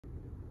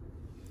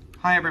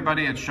Hi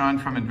everybody, it's John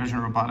from Envision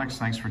Robotics.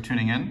 Thanks for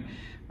tuning in.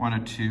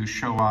 Wanted to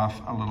show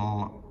off a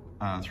little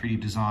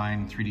 3D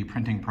design, 3D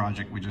printing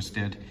project we just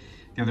did.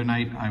 The other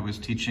night I was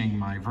teaching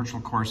my virtual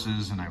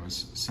courses and I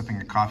was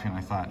sipping a coffee and I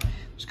thought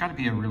there's got to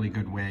be a really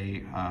good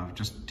way of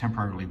just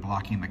temporarily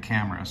blocking the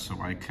camera so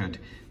I could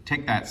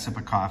take that sip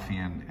of coffee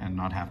and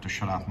not have to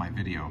shut off my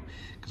video,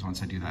 because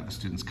once I do that the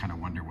students kind of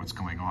wonder what's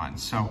going on.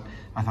 So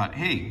I thought,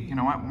 hey, you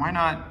know what, why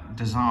not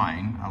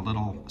design a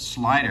little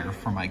slider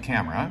for my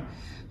camera.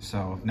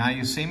 So now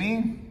you see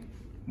me,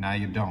 now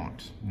you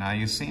don't. Now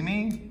you see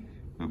me,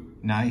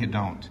 now you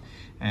don't.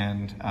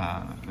 And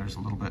there's a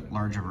little bit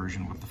larger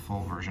version with the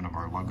full version of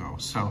our logo.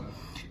 So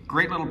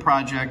great little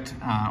project,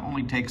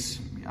 only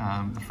takes,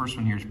 the first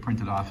one here is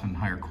printed off in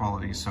higher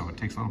quality, so it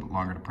takes a little bit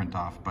longer to print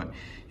off, but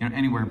you know,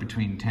 anywhere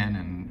between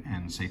 10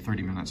 and say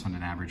 30 minutes on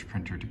an average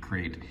printer to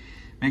create.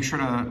 Make sure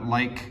to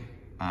like,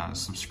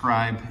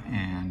 subscribe,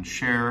 and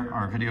share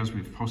our videos.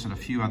 We've posted a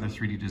few other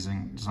 3D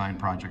design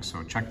projects,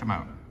 so check them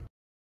out.